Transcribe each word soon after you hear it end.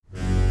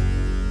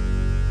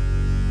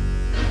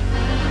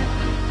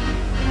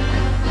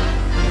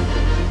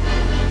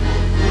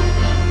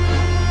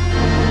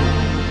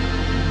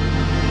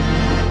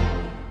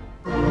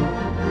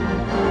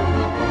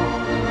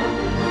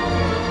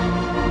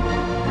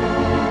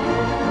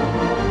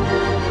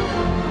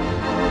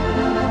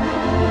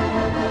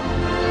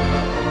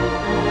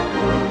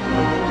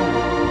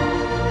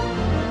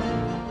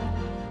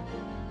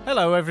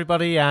Hello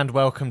everybody and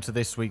welcome to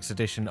this week's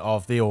edition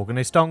of The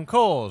Organist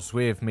Encores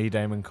with me,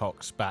 Damon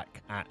Cox,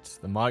 back at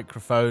the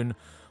microphone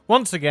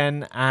once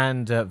again,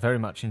 and very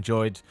much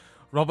enjoyed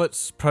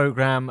Robert's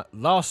programme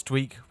last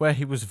week where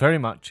he was very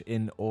much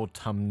in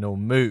autumnal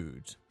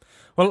mood.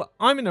 Well,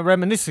 I'm in a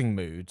reminiscing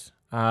mood.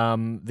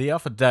 The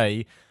other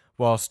day,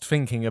 whilst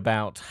thinking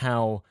about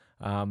how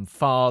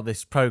far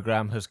this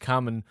programme has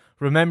come and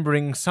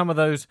remembering some of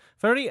those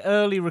very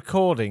early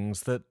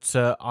recordings that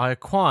I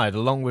acquired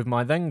along with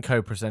my then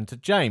co-presenter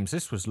James.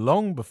 This was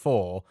long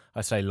before,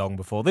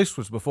 this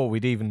was before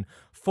we'd even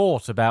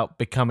thought about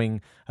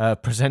becoming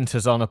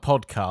presenters on a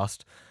podcast.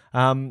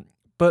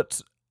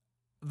 But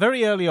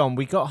very early on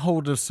we got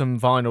hold of some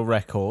vinyl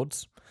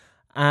records,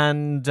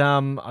 and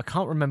I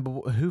can't remember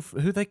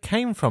who they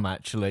came from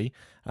actually.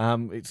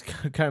 It's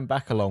going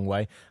back a long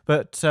way,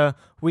 but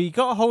we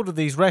got a hold of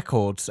these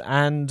records,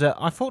 and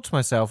I thought to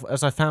myself,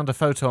 as I found a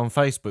photo on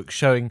Facebook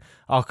showing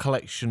our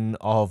collection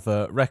of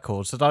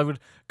records, that I would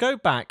go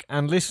back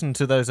and listen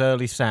to those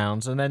early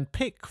sounds and then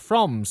pick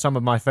from some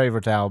of my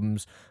favourite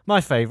albums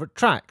my favourite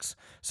tracks.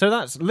 So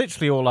that's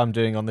literally all I'm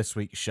doing on this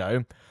week's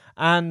show,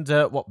 and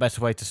what better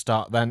way to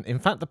start than, in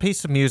fact, the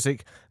piece of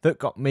music that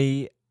got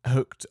me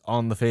hooked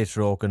on the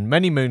theatre organ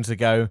many moons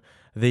ago,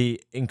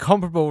 the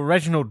incomparable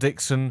Reginald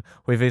Dixon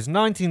with his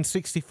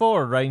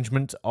 1964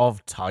 arrangement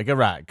of Tiger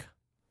Rag.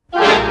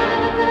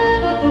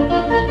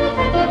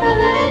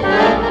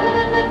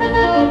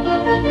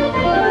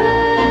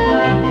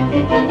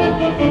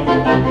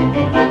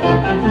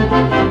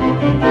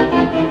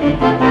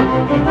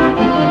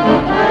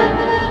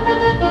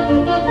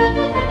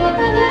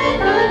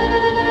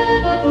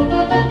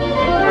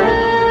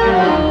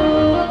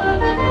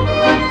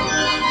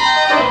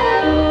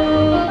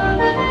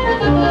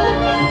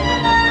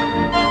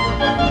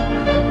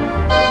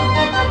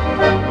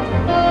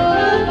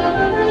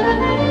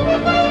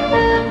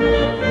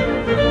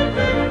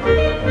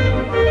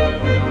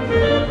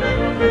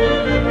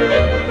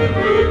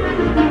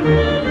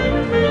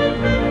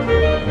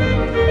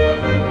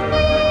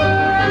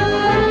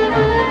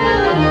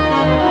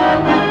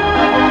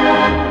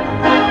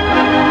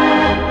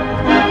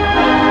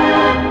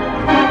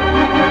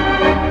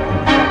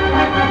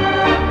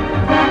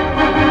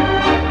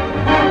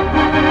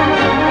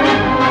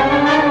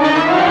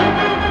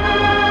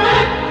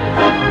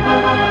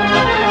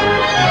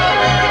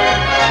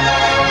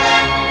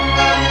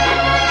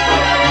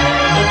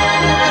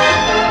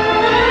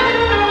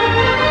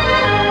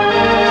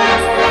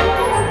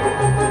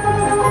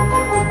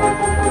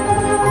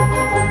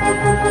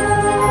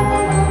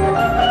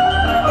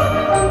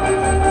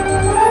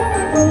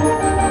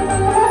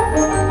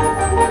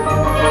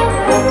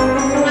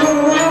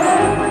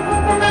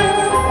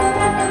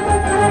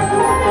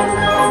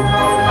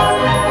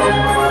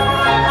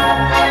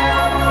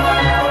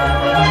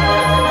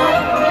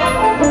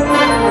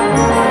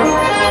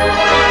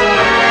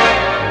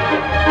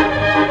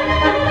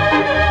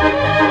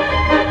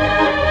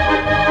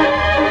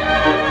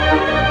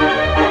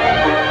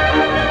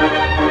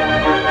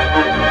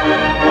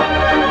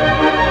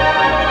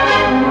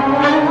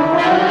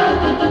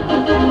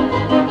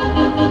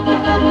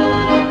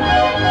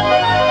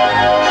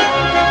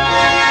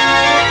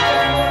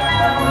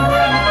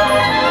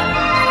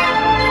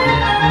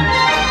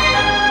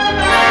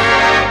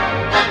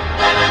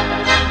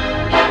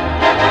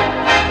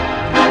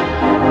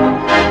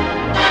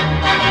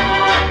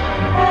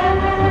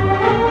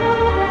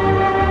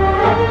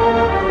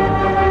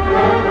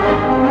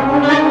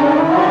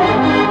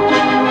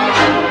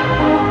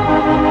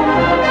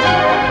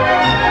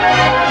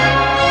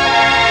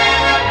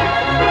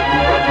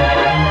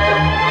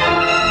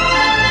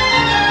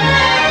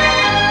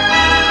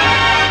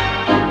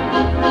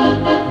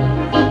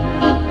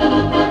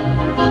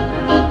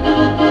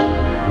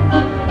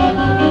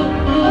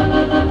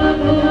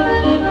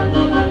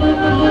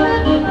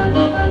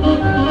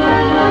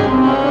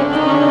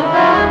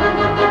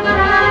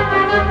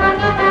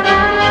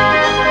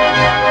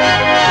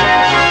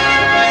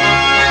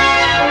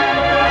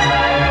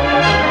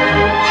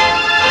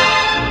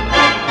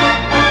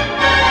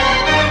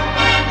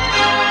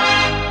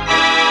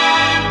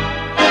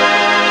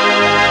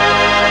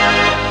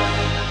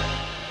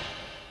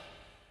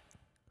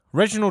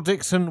 Reginald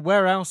Dixon,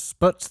 where else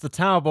but the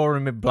Tower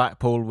Ballroom in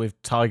Blackpool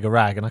with Tiger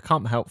Rag. And I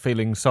can't help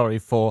feeling sorry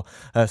for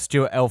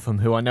Stuart Eltham,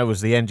 who I know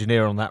was the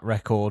engineer on that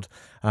record,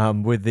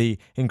 with the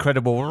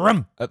incredible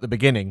rum at the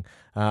beginning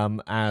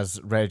as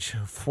Reg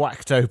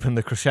whacked open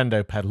the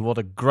crescendo pedal. What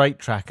a great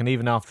track. And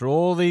even after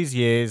all these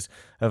years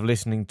of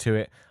listening to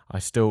it, I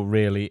still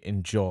really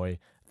enjoy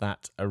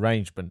that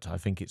arrangement. I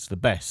think it's the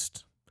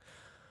best.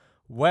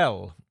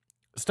 Well,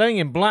 staying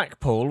in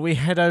Blackpool, we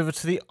head over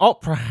to the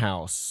Opera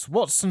House.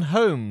 Watson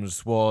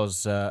Holmes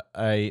was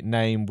a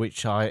name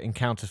which I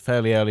encountered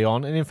fairly early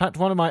on, and in fact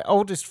one of my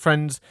oldest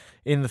friends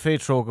in the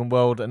theatre organ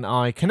world and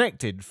I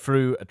connected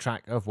through a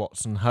track of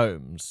Watson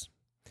Holmes.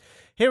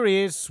 Here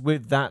he is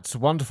with that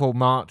wonderful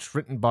march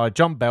written by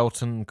John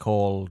Belton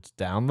called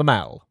Down the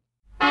Mall.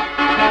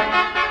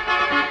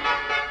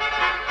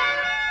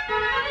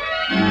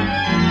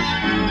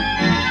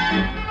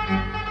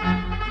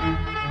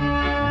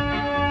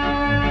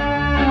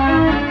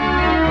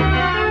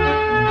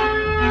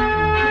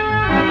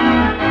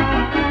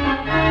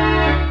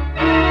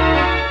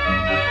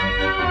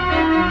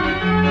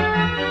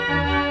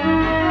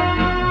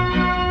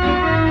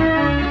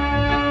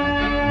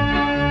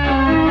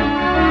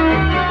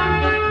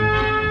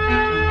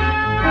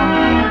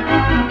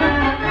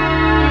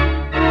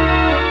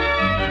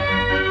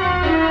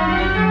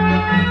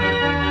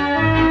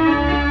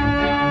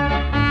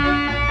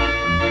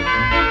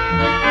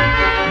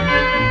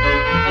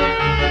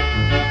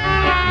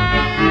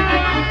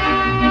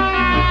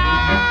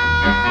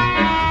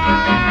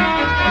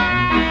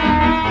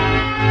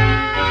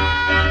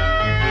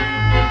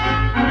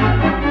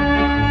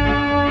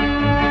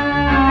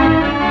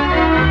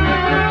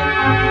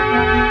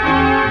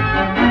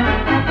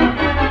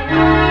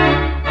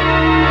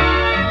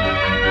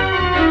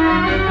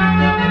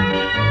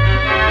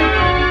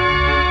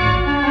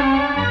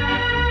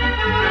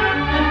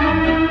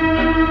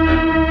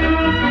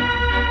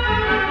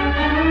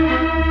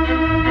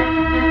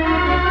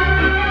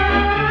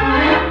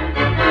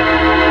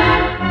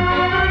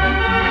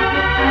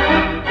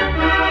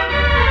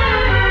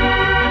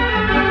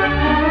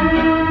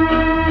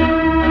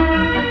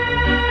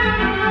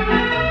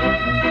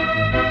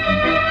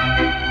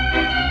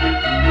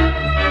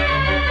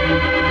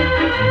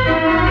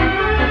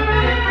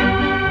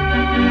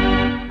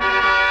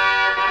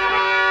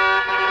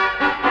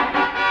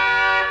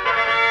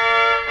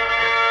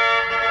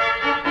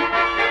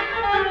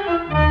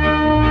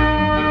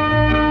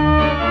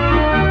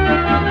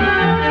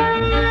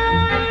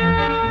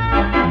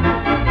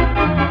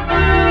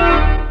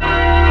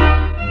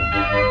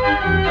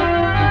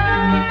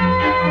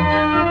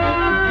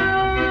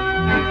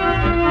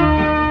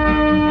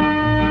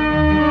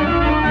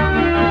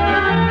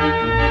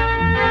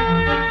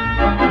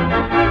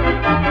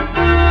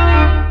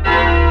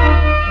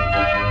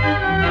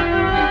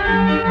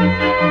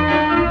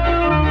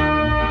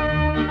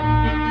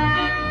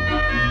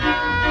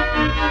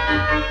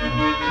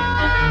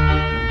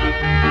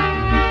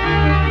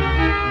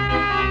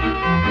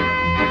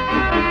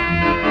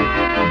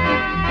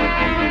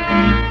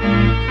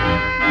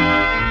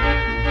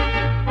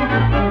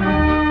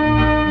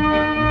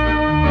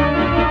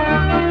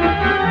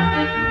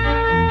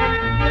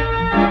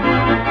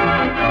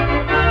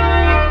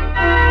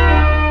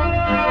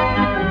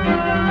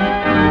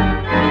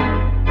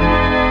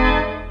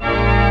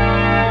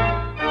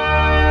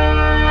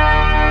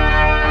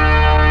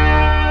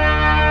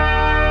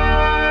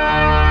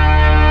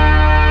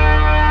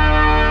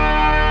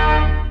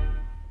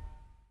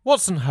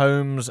 Watson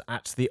Holmes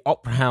at the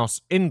Opera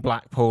House in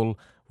Blackpool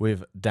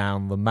with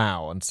Down the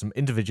Mall, and some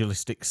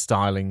individualistic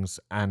stylings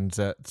and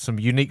some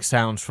unique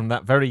sounds from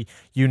that very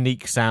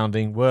unique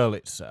sounding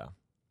Wurlitzer.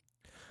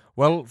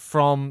 Well,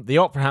 from the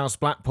Opera House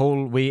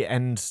Blackpool, we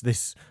end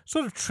this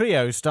sort of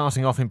trio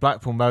starting off in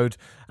Blackpool mode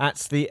at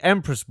the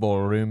Empress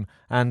Ballroom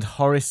and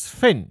Horace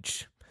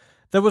Finch.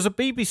 There was a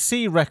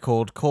BBC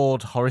record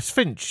called Horace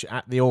Finch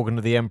at the organ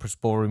of the Empress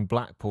Ballroom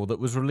Blackpool that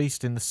was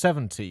released in the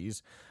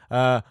 70s,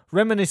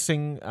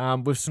 reminiscing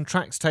with some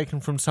tracks taken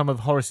from some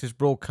of Horace's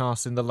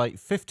broadcasts in the late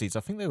 50s.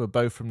 I think they were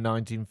both from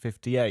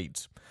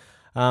 1958.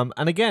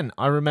 And again,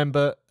 I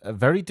remember a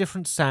very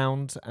different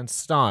sound and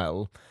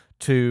style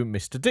to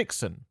Mr.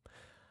 Dixon.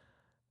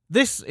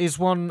 This is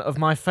one of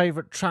my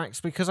favourite tracks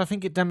because I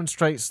think it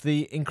demonstrates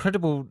the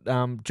incredible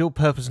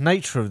dual-purpose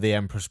nature of the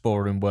Empress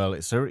Ballroom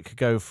Wurlitzer. It could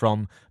go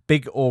from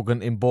big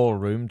organ in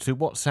ballroom to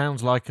what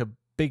sounds like a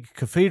big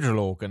cathedral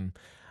organ.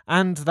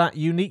 And that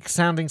unique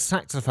sounding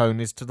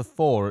saxophone is to the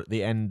fore at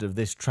the end of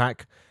this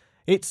track.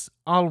 It's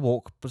I'll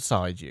Walk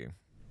Beside You.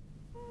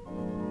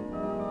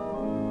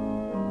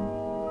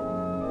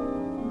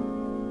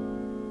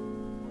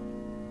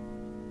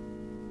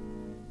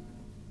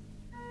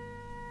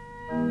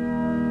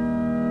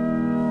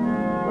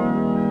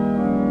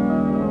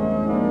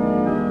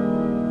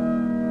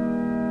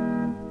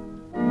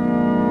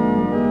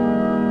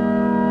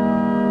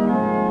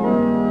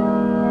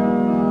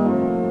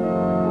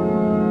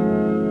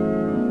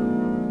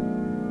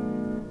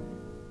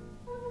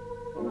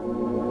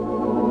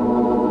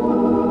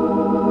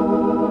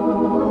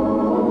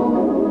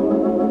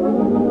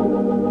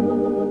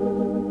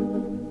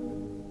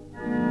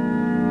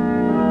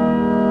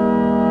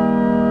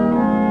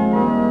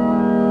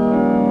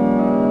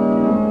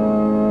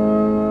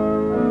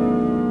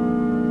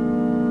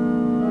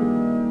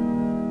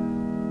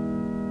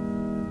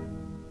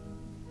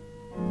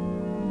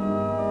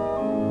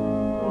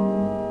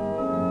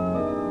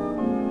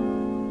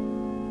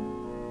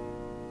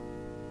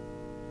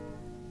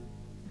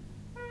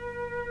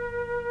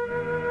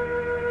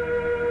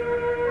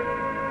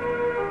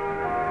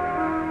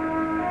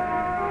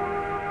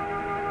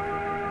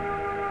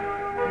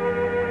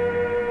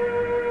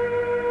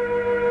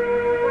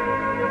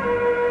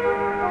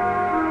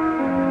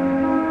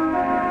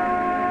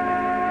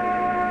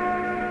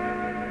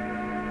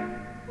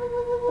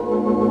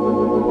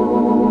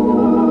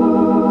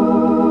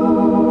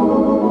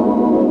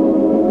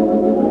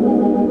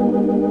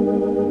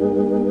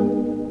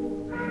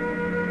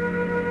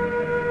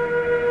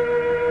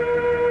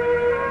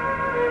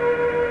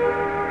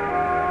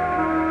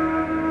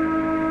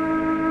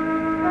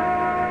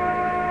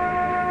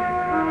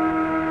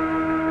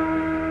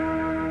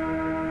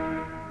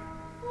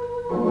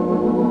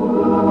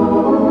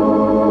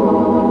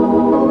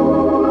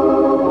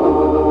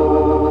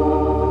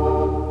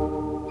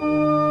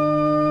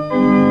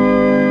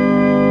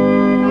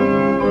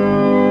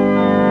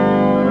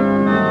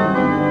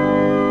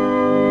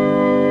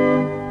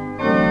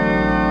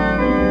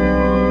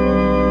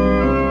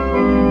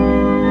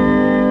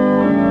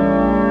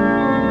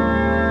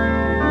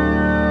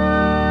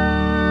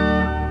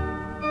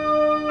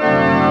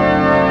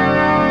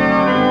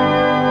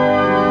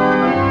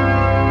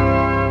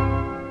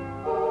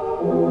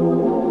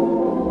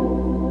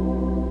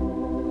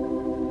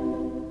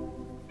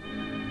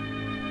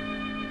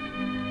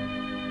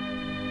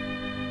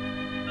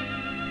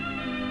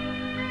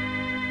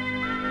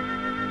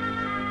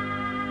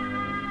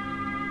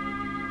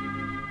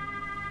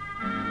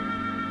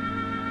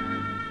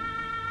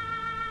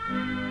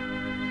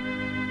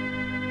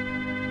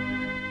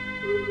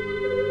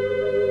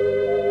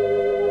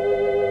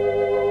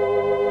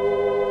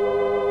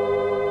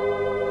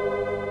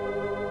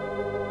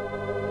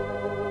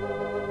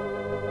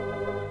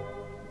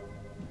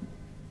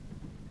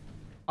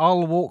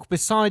 I'll Walk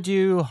Beside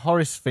You,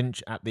 Horace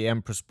Finch at the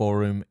Empress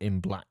Ballroom in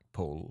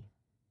Blackpool.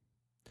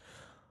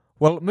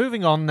 Well,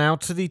 moving on now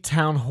to the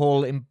Town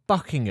Hall in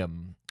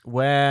Buckingham,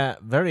 where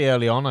very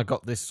early on I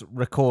got this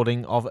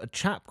recording of a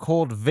chap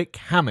called Vic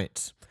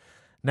Hammett.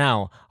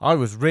 Now, I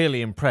was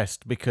really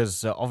impressed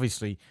because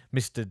obviously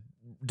Mr.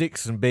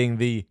 Dixon being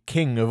the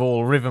king of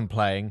all rhythm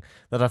playing,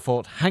 that I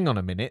thought, hang on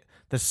a minute,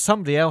 there's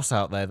somebody else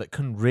out there that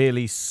can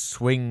really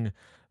swing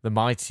the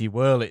mighty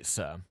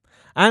Wurlitzer.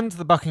 And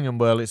the Buckingham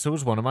Wurlitzer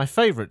was one of my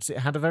favourites. It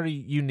had a very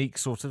unique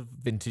sort of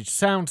vintage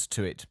sound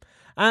to it.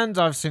 And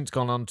I've since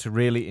gone on to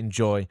really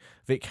enjoy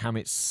Vic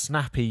Hammett's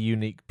snappy,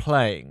 unique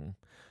playing.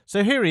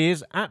 So here he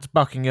is at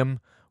Buckingham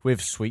with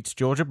Sweet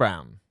Georgia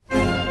Brown.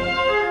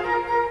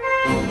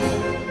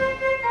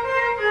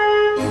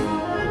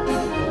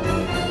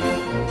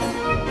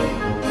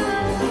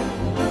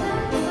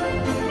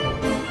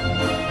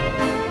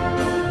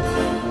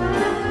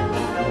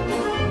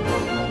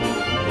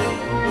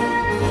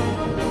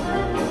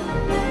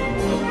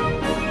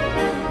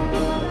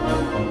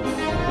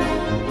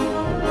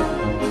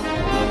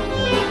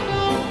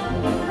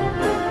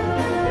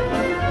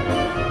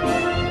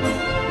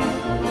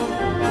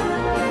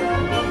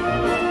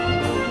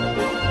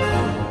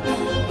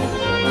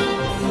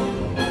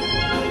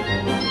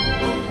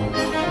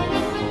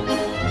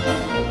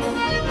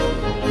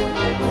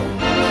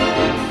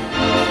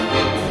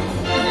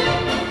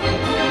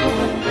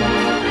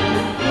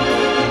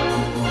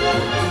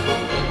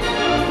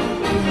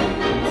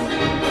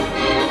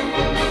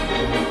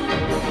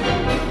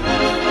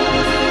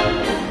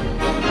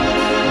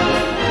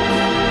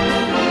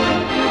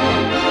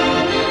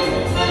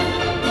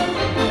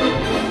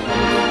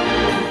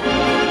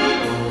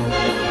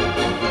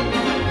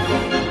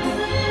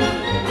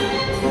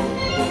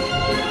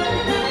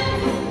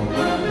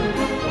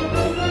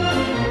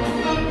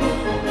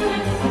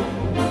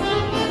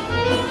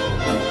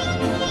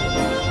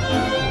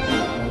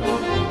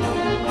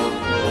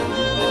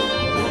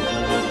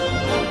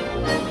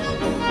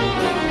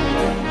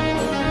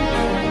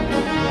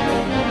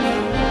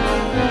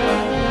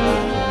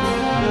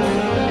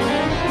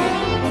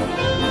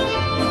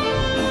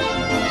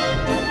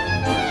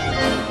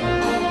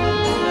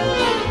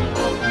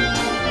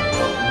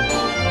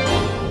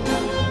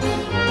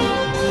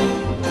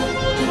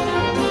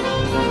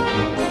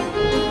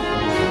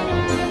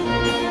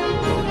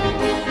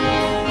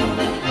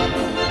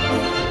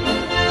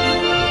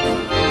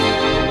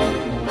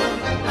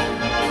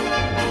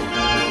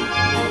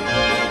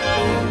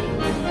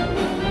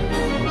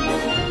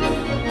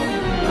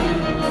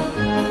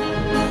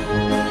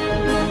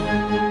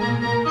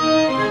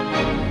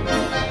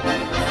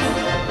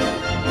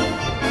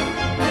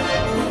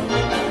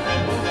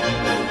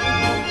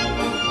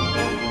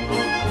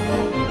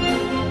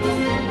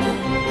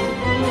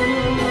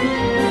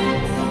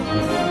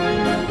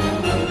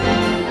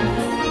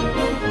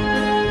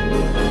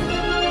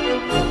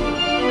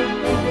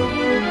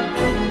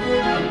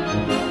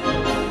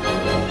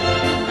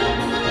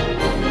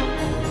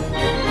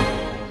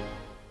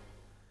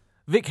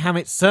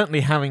 Hammett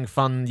certainly having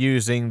fun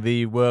using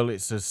the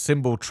Wurlitzer's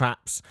cymbal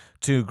traps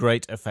to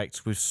great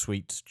effect with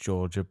Sweet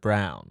Georgia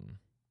Brown.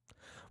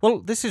 Well,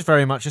 this is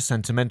very much a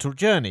sentimental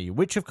journey,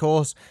 which of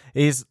course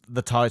is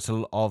the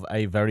title of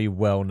a very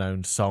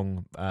well-known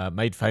song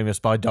made famous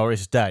by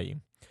Doris Day.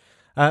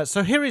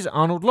 So here is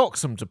Arnold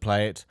Loxam to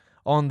play it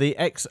on the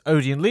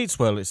ex-Odeon Leeds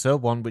Wurlitzer,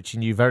 one which he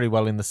knew very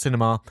well in the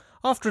cinema,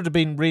 after it had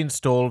been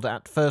reinstalled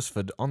at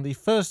Fursford on the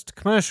first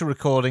commercial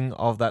recording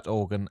of that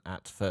organ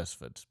at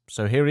Fursford.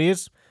 So here he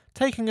is,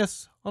 taking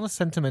us on a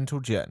sentimental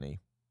journey.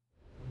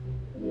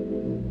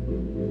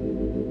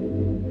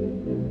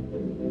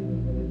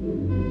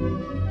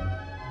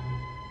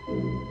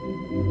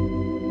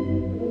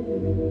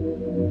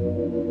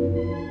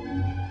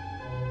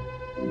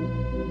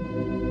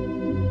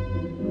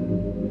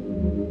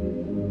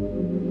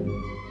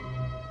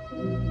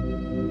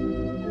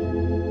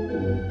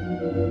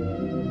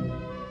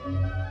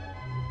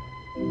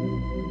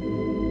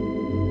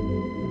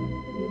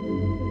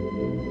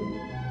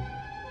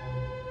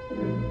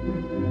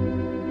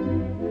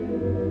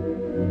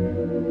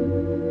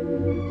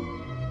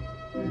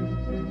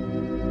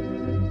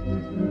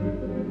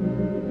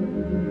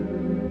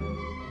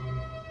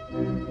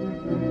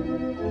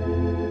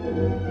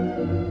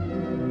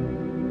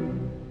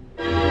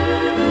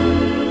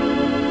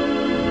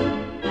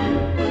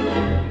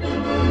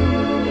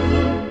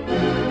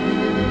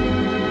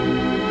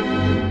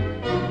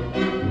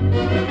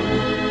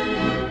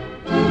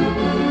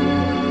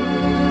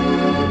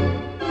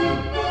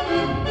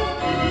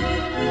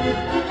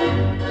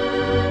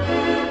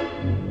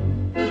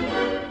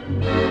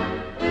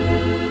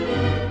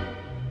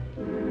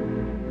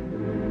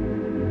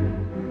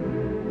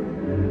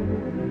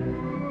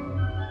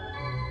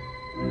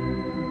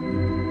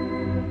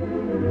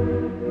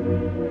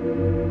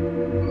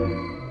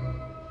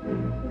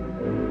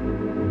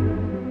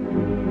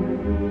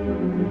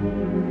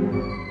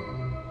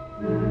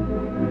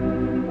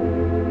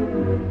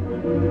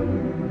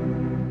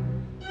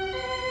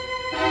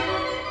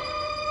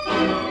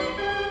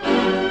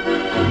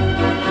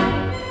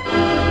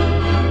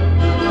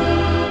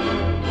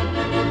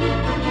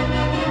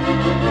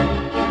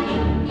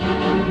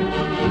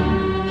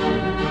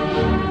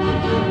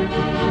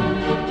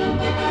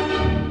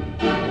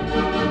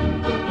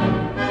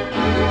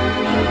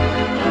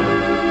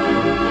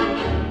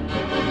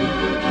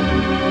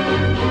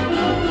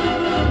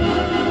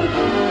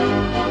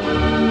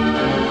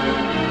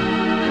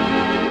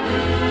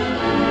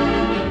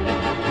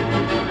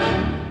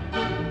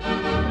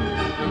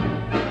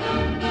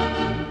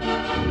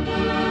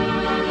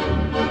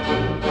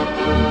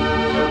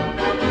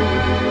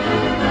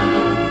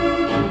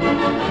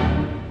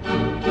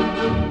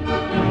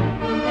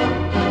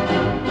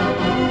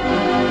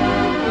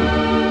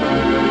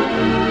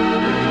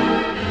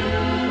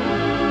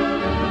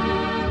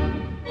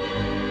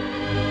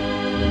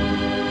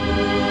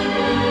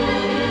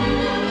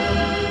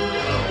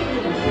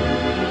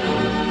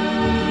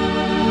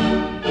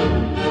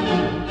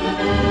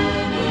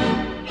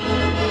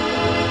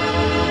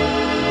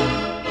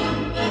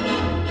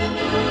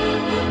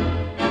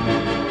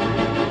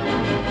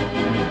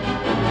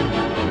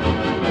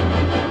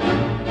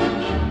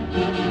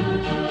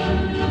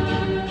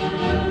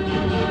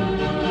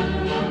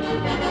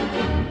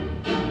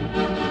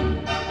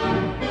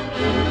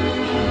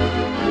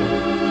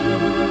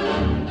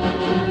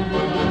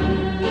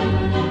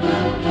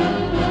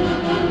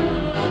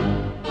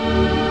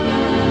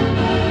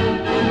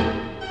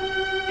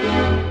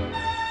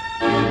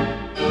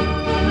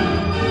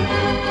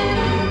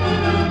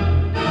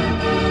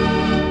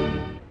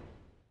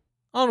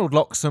 Arnold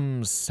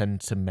Loxam's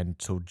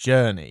Sentimental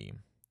Journey.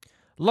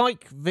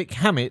 Like Vic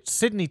Hammett,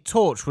 Sidney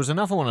Torch was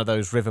another one of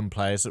those rhythm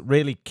players that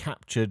really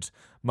captured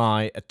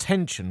my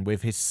attention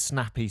with his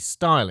snappy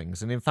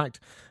stylings. And in fact,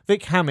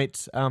 Vic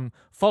Hammett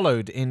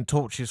followed in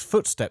Torch's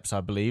footsteps, I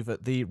believe,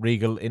 at the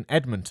Regal in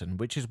Edmonton,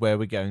 which is where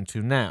we're going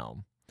to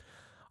now.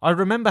 I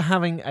remember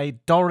having a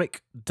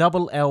Doric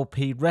double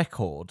LP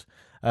record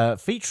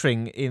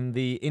featuring in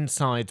the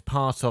inside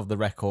part of the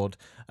record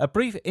a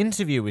brief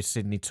interview with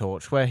Sidney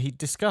Torch where he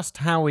discussed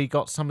how he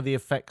got some of the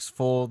effects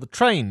for the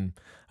train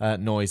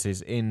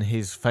noises in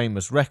his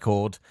famous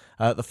record,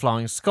 The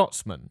Flying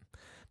Scotsman.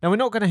 Now, we're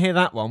not going to hear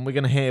that one. We're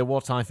going to hear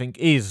what I think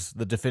is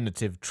the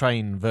definitive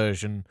train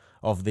version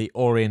of the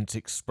Orient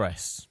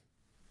Express.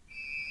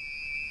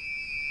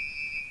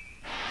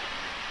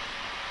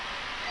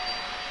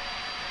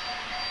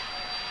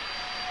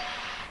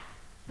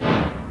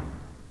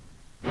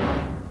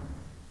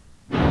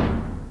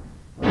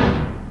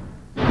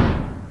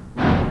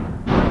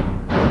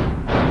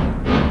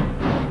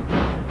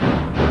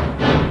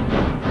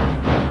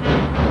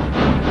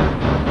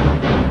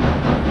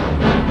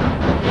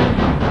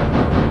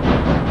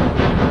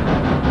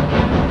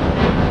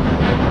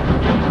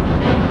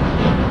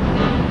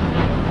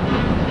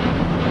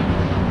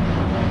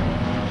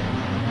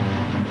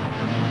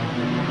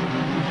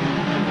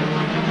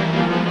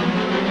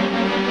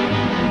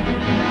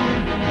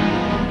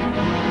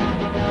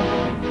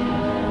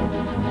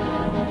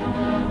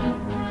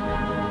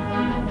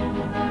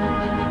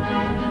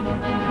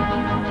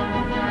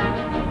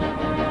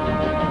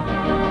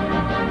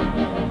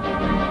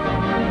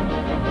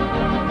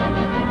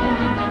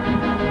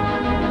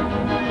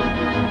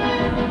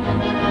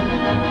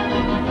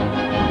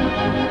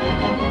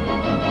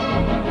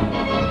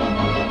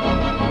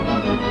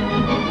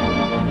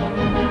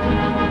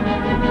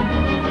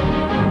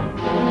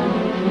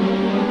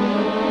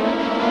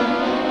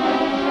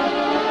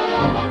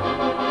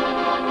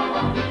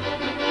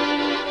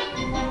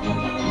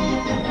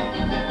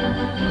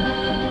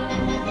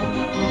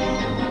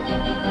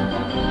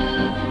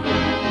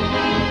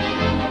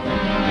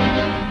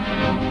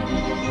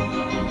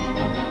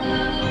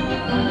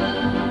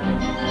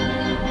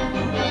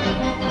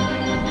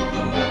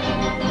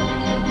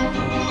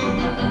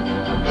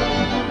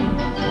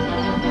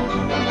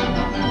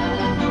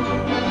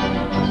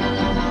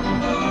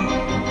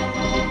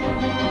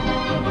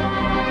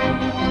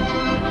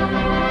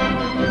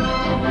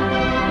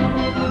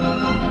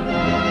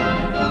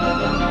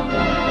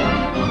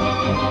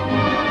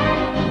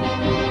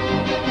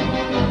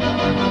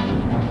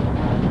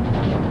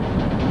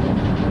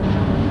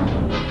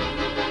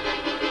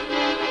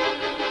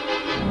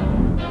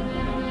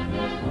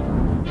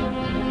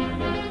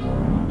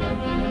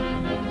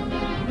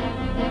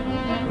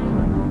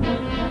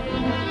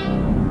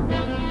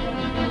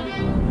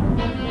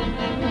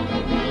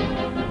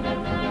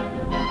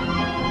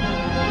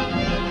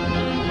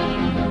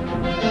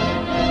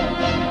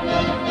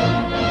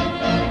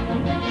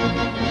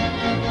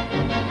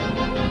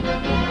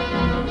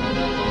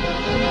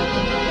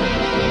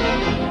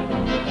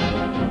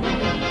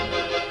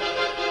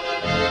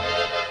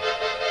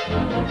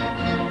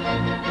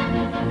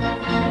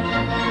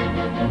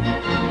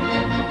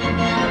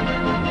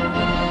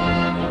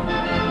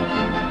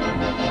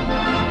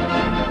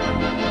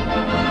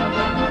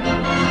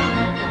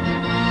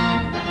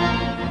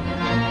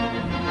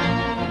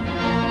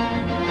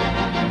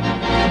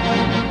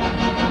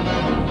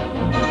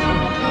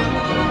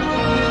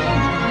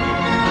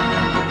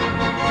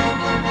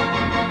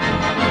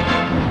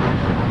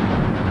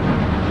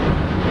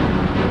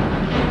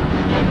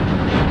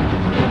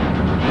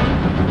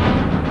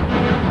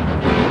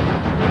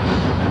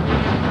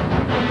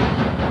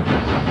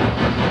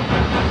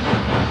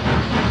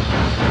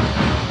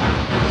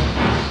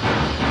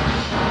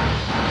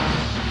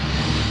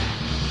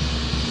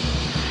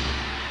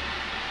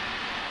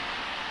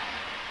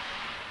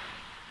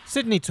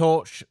 Sydney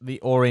Torch,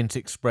 the Orient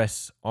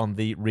Express on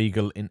the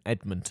Regal in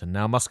Edmonton.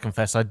 Now, I must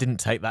confess, I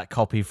didn't take that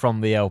copy from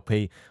the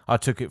LP. I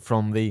took it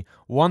from the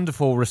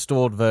wonderful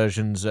restored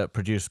versions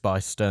produced by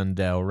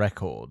Sterndale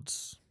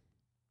Records.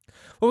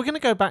 Well, we're going to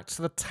go back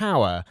to the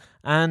Tower,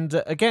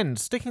 and again,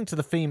 sticking to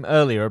the theme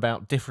earlier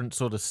about different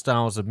sort of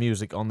styles of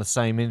music on the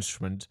same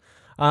instrument,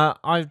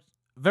 I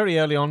very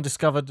early on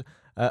discovered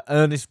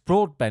Ernest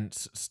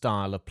Broadbent's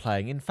style of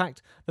playing. In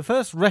fact, the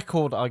first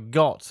record I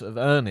got of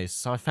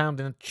Ernest's I found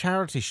in a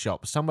charity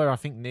shop somewhere, I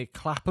think near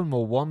Clapham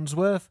or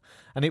Wandsworth,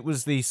 and it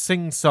was the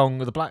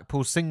the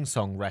Blackpool Sing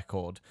Song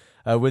record,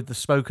 with the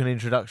spoken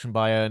introduction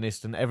by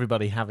Ernest and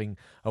everybody having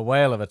a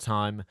whale of a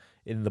time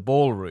in the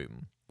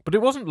ballroom. But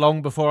it wasn't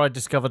long before I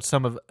discovered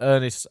some of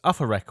Ernest's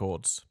other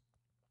records.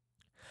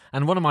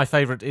 And one of my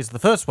favourite is the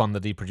first one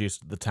that he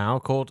produced at the Tower,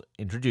 called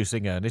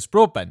Introducing Ernest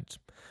Broadbent.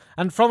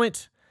 And from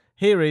it,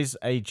 here is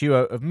a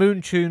duo of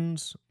Moon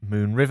tunes,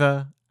 Moon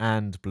River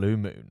and Blue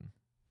Moon.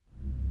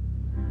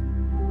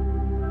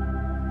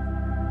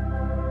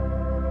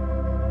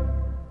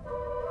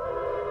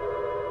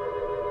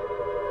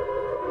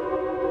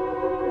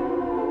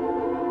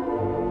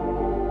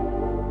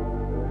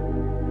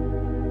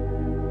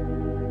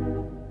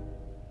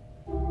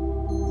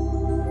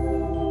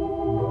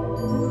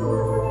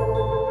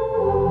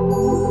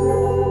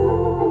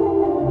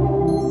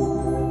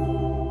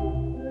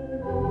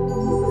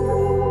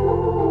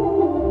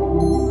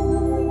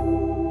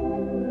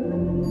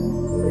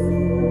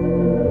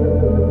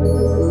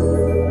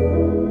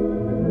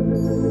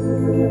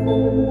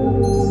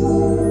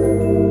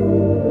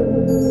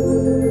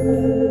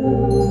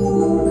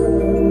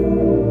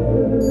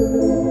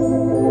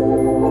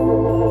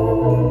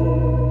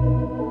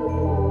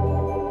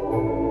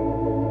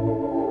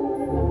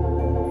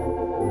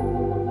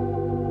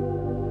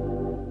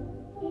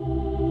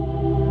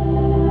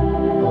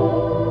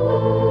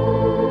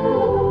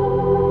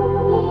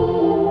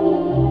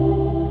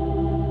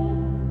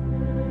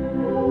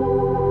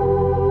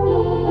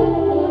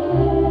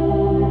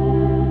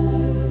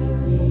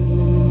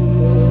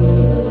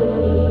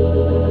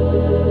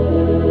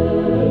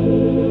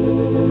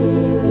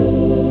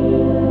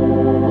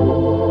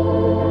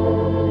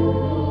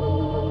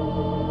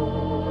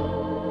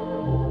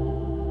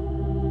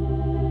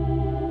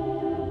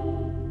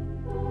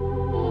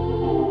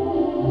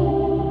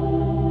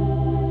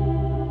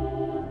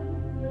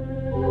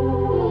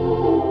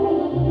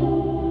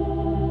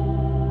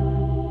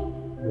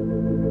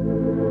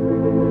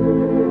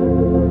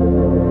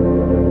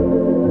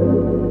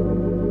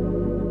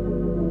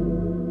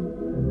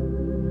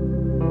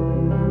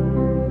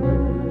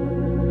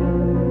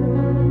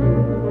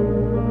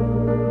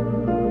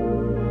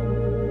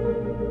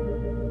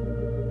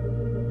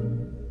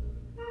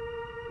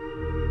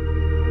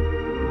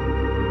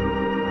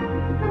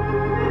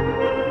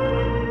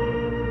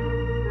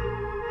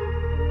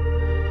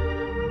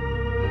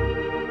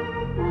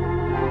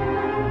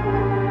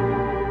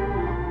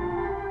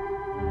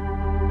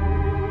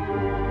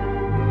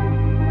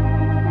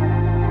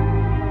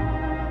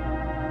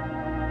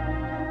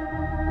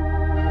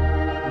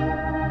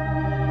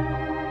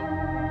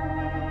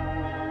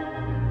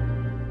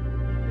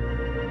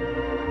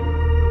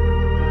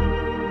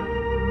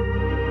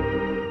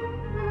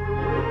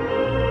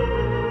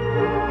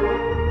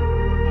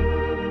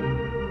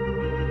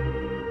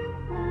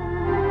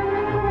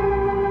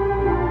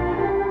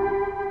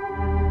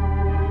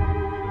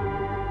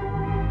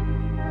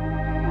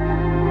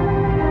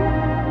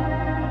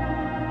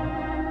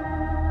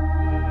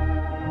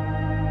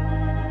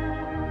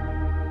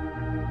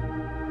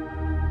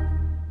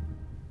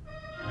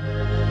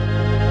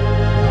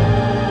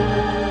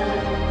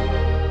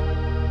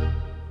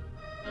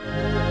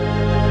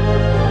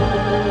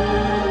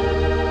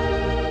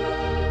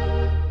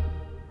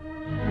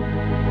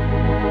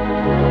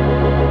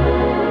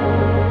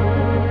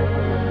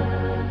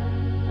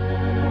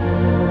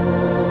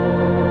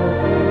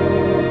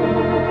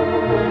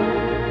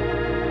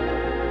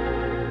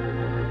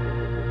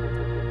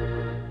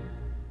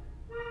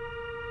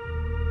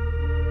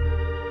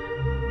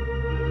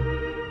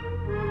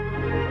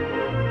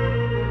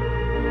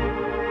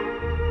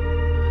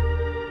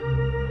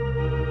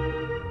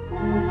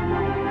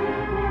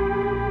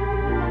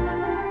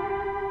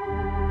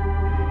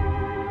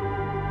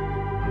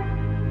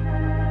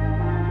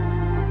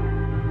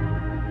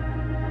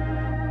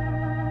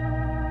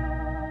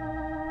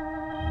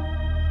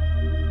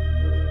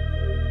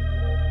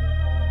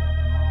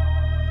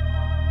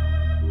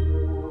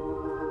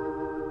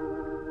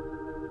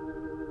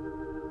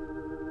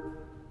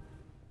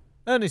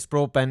 Ernest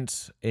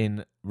Broadbent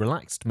in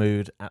relaxed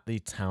mood at the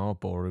Tower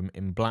Ballroom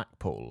in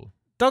Blackpool.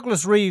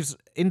 Douglas Reeves'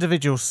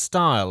 individual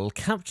style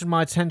captured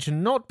my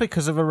attention not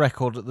because of a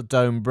record at the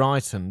Dome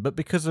Brighton, but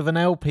because of an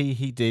LP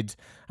he did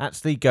at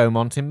the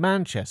Gaumont in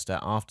Manchester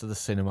after the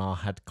cinema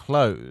had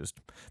closed.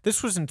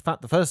 This was in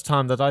fact the first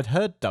time that I'd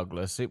heard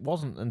Douglas. It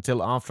wasn't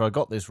until after I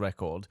got this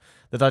record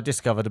that I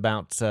discovered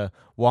about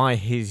why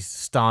his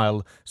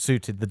style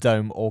suited the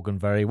Dome organ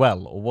very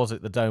well. Or was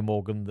it the Dome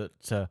organ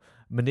that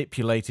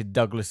manipulated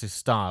Douglas's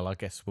style? I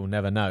guess we'll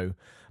never know.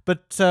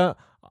 But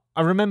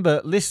I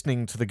remember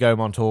listening to the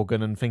Gaumont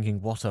organ and thinking,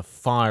 what a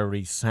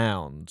fiery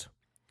sound.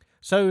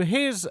 So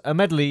here's a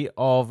medley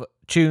of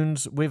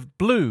tunes with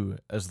blue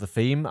as the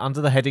theme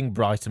under the heading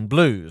Brighton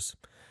Blues.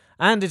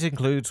 And it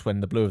includes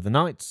When the Blue of the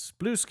Night,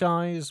 Blue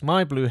Skies,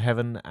 My Blue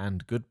Heaven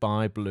and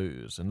Goodbye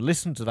Blues. And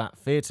listen to that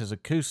theatre's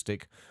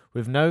acoustic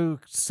with no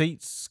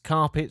seats,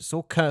 carpets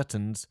or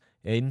curtains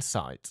in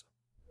sight.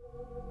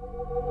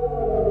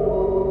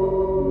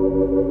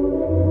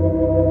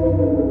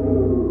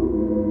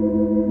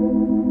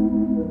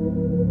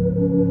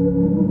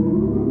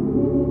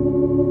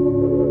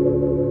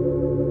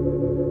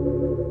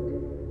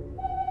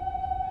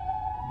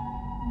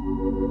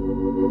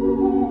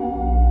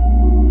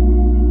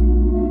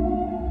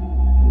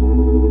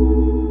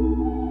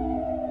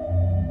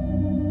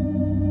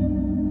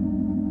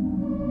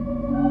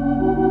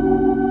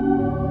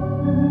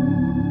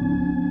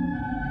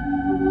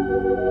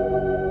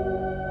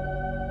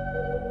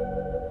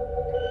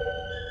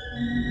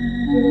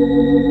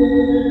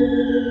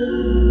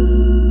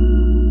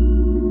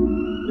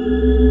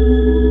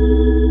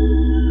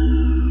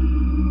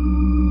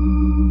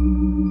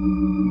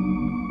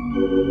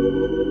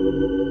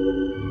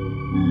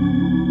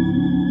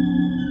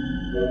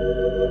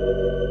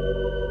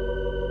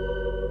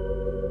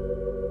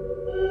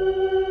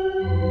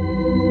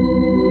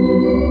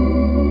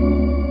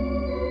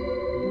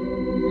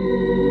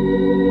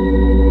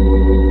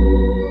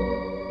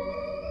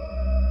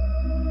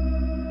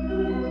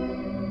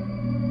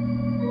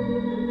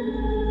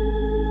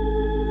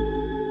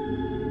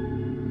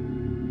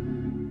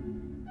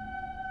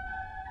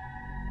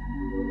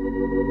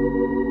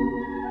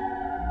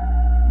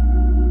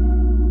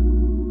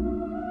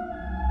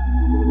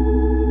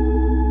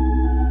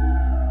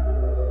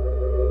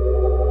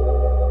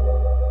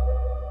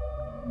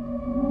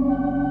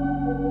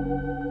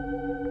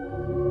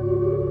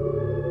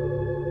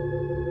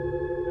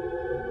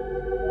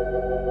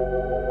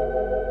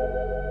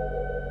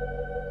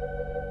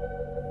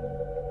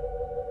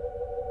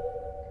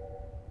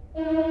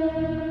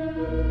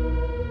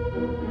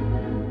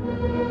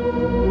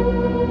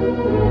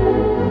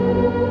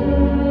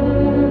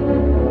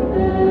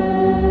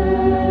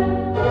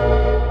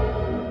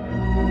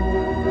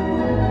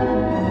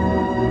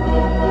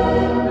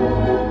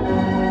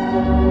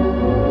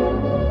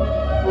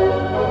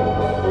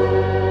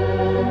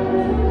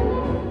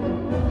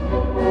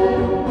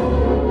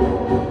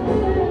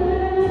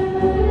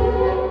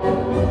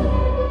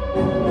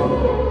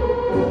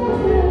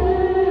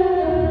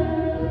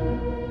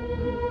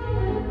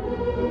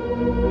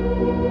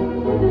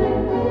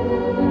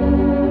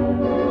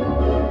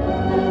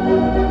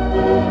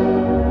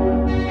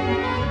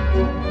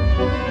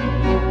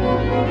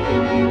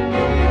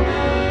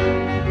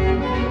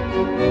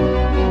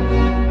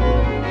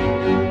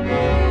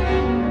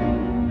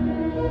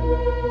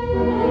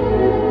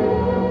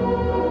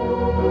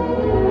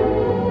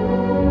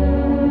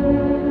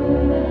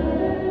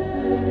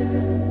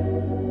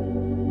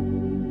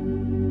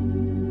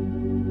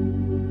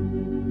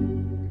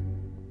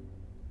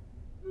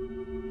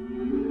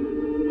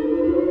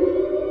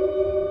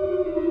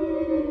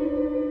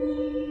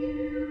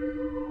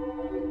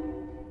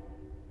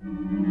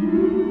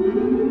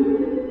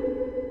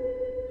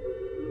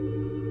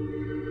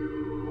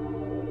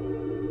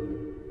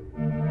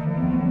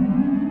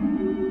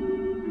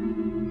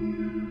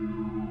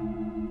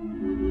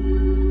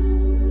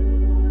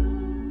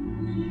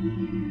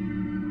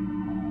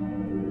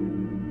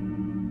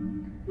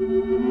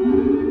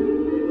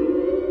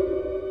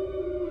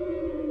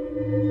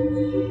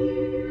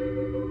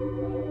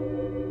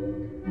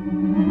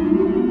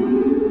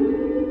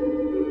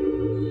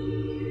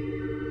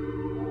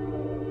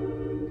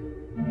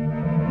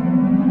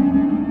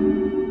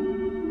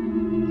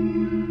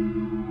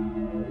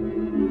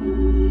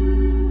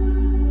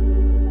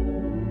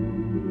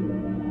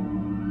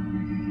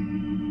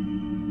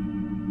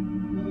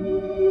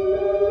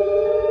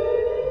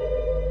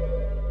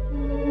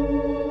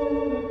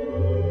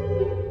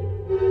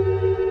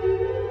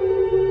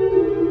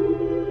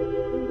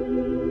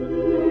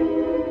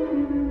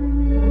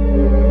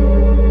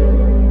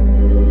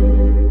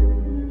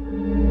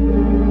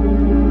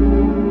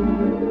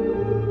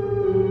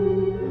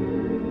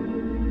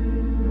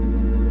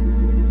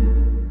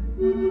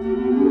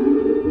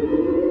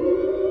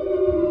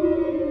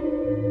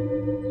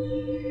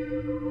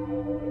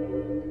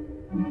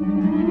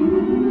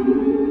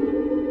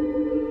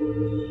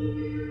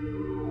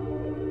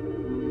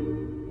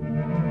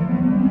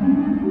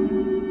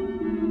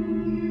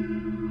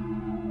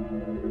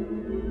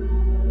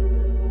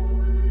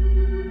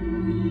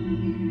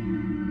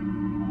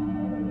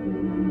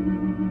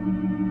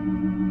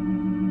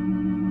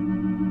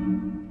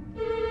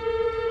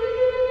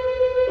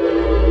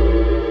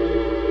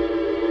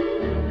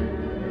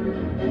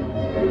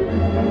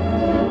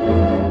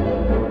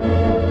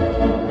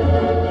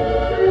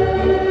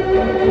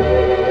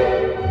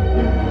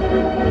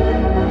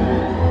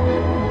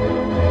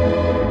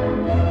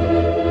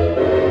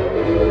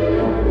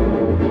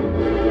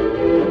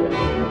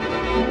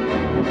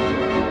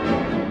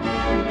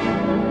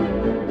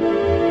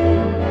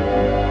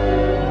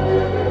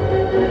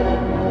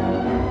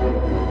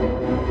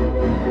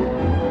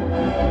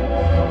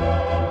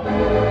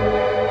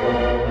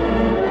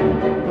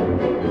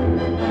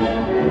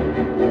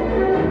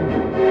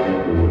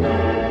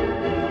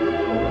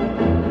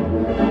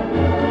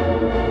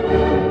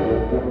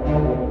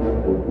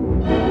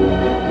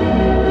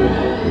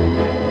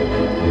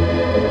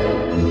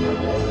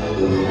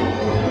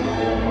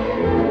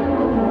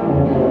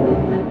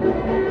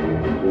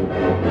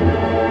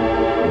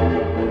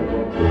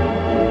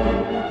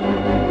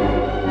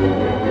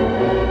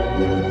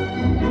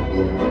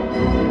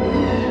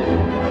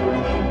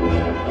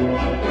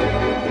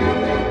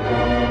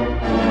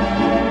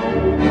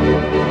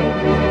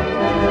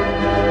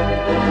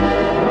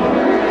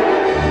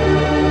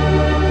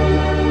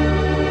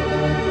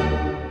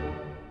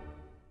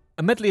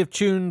 medley of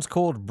tunes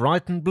called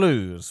Brighton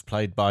Blues,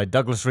 played by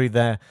Douglas Reed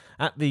there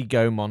at the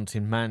Gaumont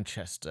in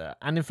Manchester.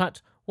 And in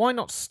fact, why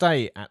not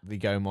stay at the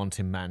Gaumont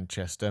in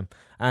Manchester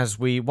as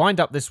we wind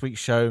up this week's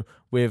show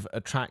with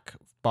a track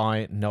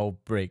by Noel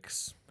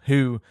Briggs,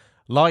 who,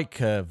 like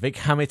Vic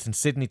Hammett and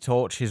Sidney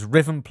Torch, his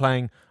rhythm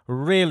playing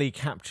really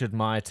captured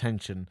my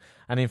attention.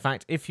 And in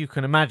fact, if you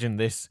can imagine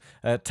this,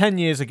 10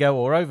 years ago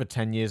or over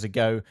 10 years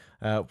ago,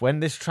 when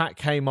this track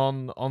came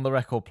on the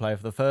record player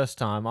for the first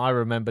time, I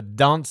remember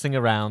dancing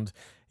around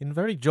in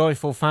very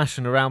joyful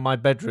fashion around my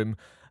bedroom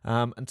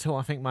until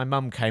I think my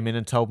mum came in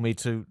and told me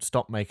to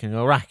stop making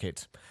a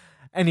racket.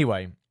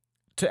 Anyway,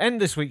 to end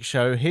this week's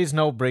show, here's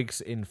Noel Briggs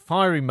in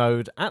fiery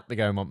mode at the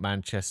Gaumont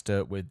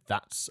Manchester with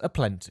That's a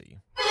Plenty.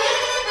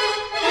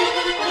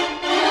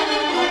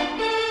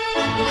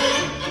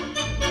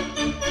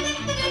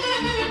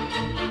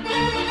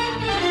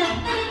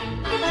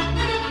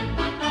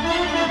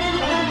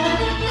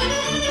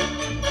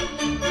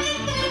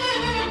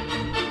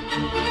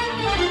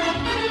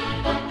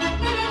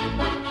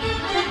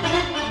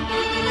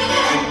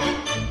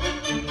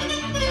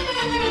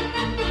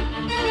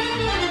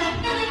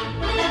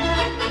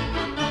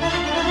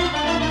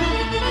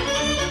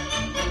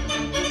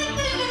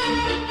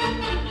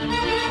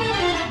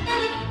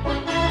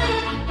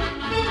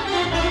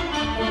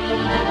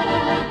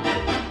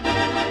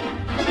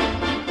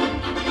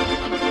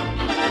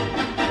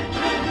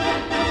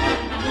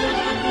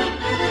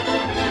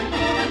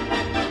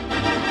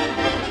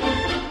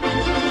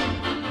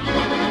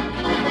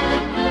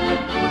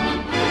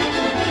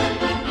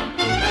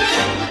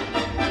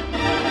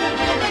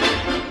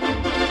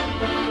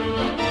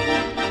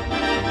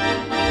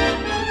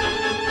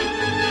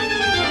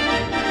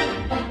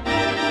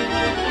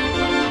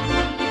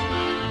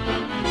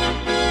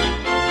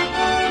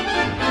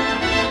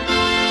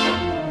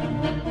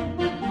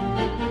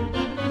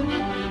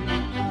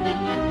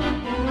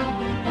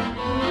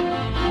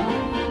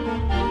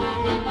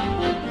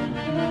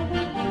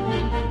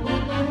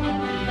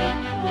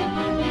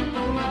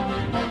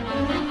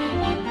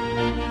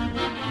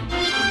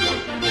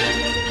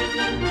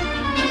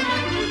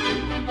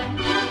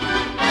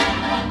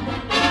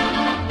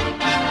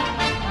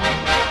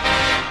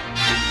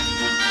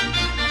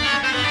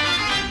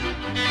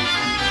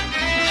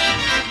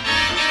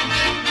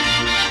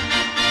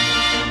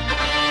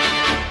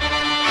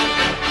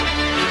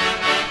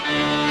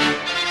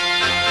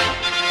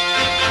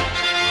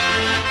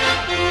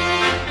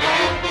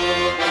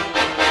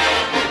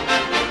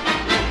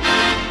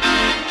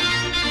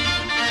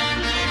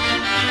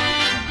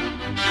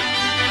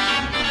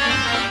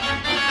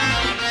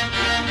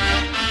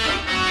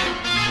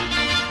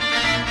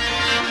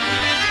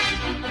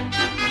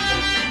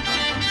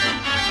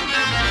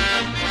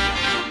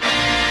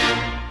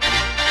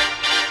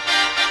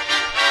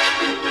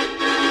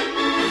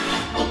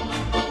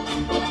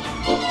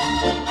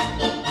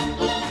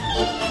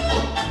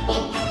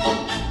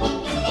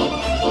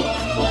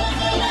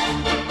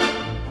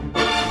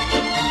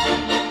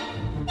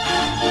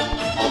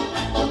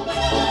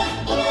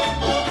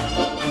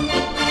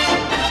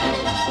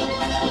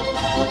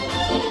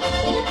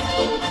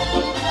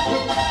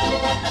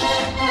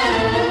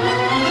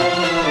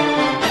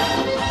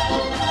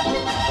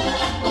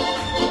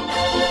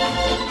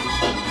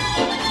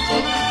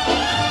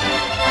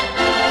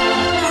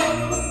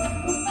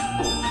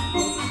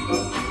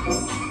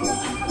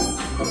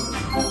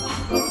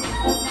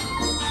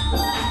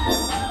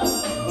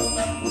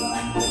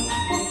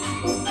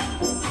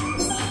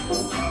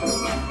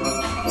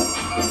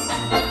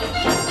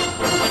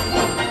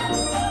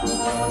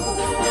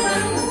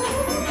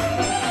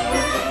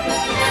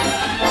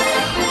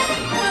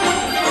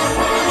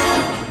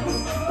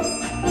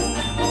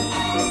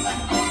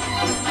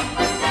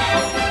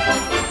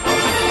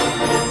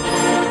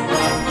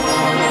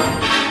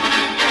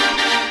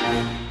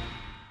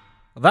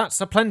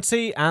 That's a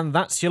plenty, and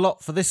that's your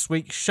lot for this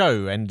week's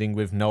show, ending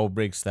with Noel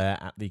Briggs there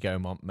at the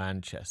Gaumont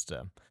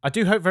Manchester. I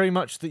do hope very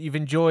much that you've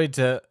enjoyed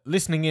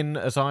listening in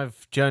as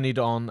I've journeyed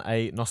on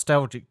a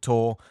nostalgic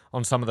tour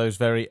on some of those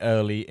very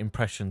early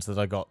impressions that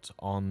I got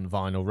on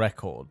vinyl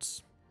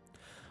records.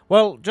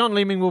 Well, John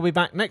Leeming will be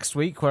back next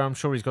week, where I'm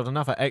sure he's got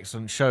another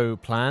excellent show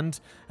planned,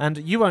 and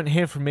you won't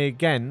hear from me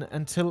again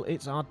until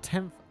it's our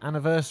 10th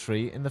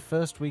anniversary in the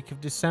first week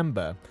of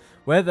December,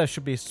 where there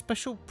should be a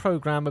special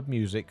programme of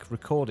music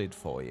recorded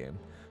for you.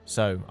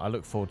 So I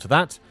look forward to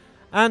that,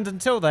 and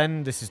until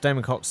then, this is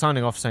Damon Cox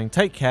signing off saying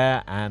take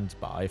care and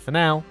bye for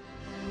now.